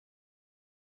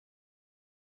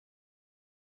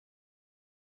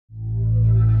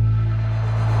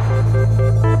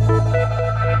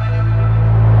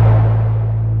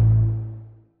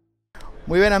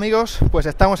Muy bien, amigos, pues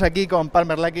estamos aquí con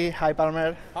Palmer Luckey. Hi,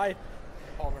 Palmer. Hi,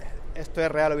 Palmer. Esto es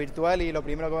real o virtual y lo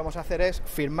primero que vamos a hacer es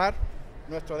firmar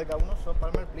nuestro DK1. So,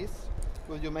 Palmer, please,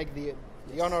 could you make the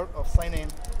honor of signing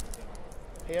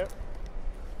here?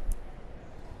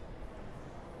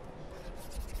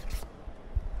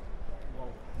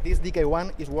 This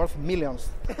DK1 is worth millions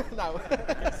now.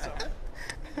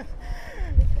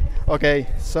 Okay,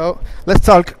 so let's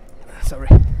talk. Sorry,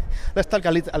 let's talk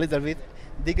a little bit.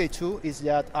 DK2 is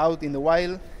just out in the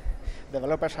wild.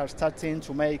 Developers are starting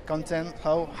to make content.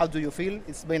 How do you feel?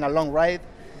 It's been a long ride.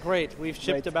 Great. We've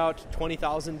shipped about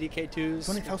 20,000 DK2s.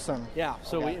 20,000? Yeah.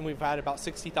 So okay. we've had about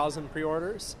 60,000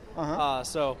 pre-orders.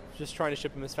 So just trying to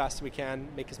ship them as fast as we can,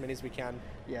 make as many as we can.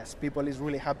 Yes, people is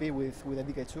really happy with the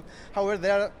DK2.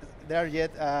 However, there are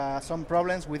yet some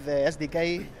problems with the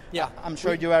SDK. Yeah. I'm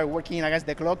sure you are working against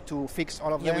the clock to fix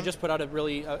all of them. Yeah, we just put out a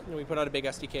really we put out a big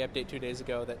SDK update 2 days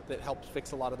ago that helped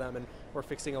fix a lot of them, and we're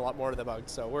fixing a lot more of the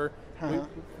bugs. So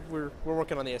we're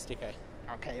working on the SDK.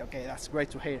 Okay, that's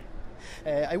great to hear.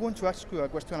 I want to ask you a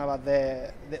question about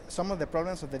some of the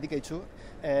problems of the DK2.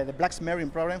 The black smearing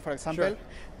problem, for example. Sure.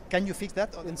 Can you fix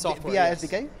that in software via yes.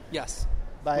 SDK? Yes.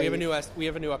 We have a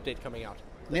new update coming out.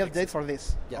 New update for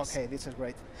this? Yes. Okay, this is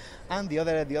great. And the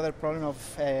other problem of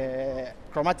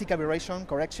chromatic aberration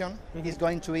correction is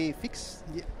going to be fixed?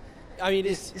 I mean,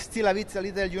 it's still a little,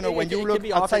 you know, when you look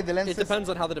outside the lenses. It depends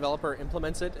on how the developer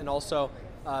implements it, and also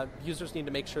users need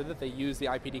to make sure that they use the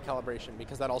IPD calibration,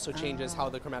 because that also changes how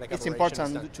the chromatic aberration is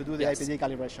done. It's important to do the IPD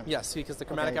calibration. Yes, because the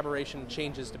chromatic aberration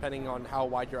changes depending on how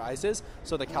wide your eyes is,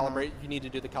 so the you need to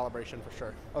do the calibration for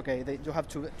sure. Okay, you have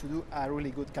to do a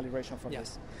really good calibration for yes.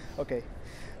 this. Okay.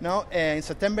 Now, in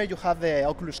September you have the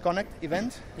Oculus Connect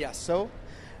event. Yes. So,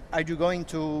 are you going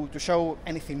to show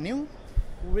anything new?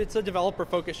 It's a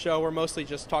developer-focused show. We're mostly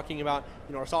just talking about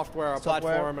our software, our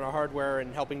platform, and our hardware,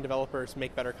 and helping developers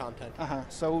make better content.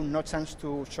 So no chance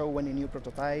to show any new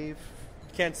prototype?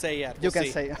 Can't say yet. You can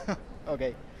say.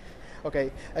 Okay.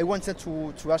 I wanted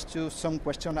to ask you some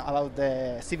question about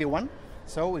the CV1.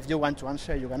 So if you want to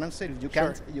answer, you can answer. If you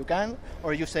can't, you can.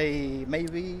 Or you say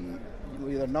maybe,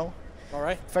 you don't know. All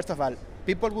right. First of all,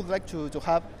 people would like to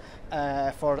have,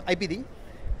 for IPD,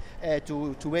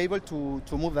 to be able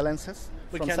to move the lenses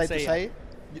from side to side.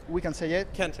 We can say it.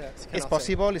 It's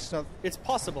possible. It's not. It's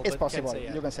possible. It's possible.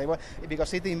 You can say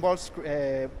because it involves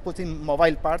putting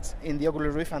mobile parts in the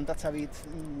Oculus Rift, and that's a bit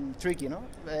tricky, no?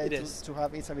 It is. To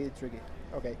have. It's a bit tricky.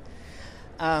 Okay.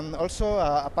 Also,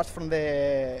 apart from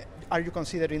are you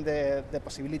considering the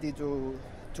possibility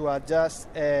to adjust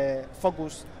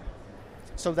focus?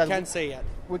 So that can't say yet.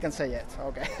 We can say yet.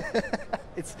 Okay.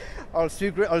 It's all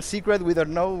secret. We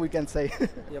don't know. We can say.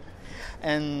 Yep.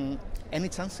 And any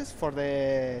chances for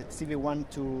the CV1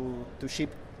 to ship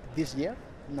this year?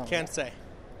 No. Can't say.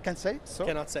 Can't say. So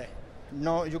cannot say.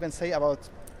 No, you can say about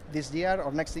this year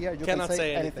or next year. You cannot can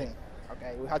say anything.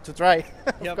 Okay, we had to try.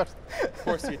 Yep. Of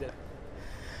course we did.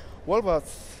 Well, but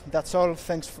that's all.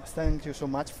 Thank you so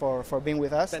much for being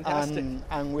with us. Fantastic.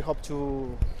 And we hope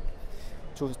to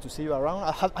see you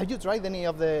around. Have you tried any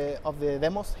of the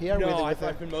demos here? No,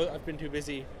 I've been too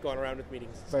busy going around with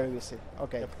meetings. Very busy.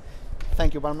 Okay. Yep.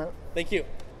 Thank you, Palmer. Thank you.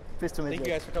 Pleased to meet you. Thank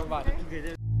you guys for coming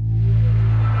by.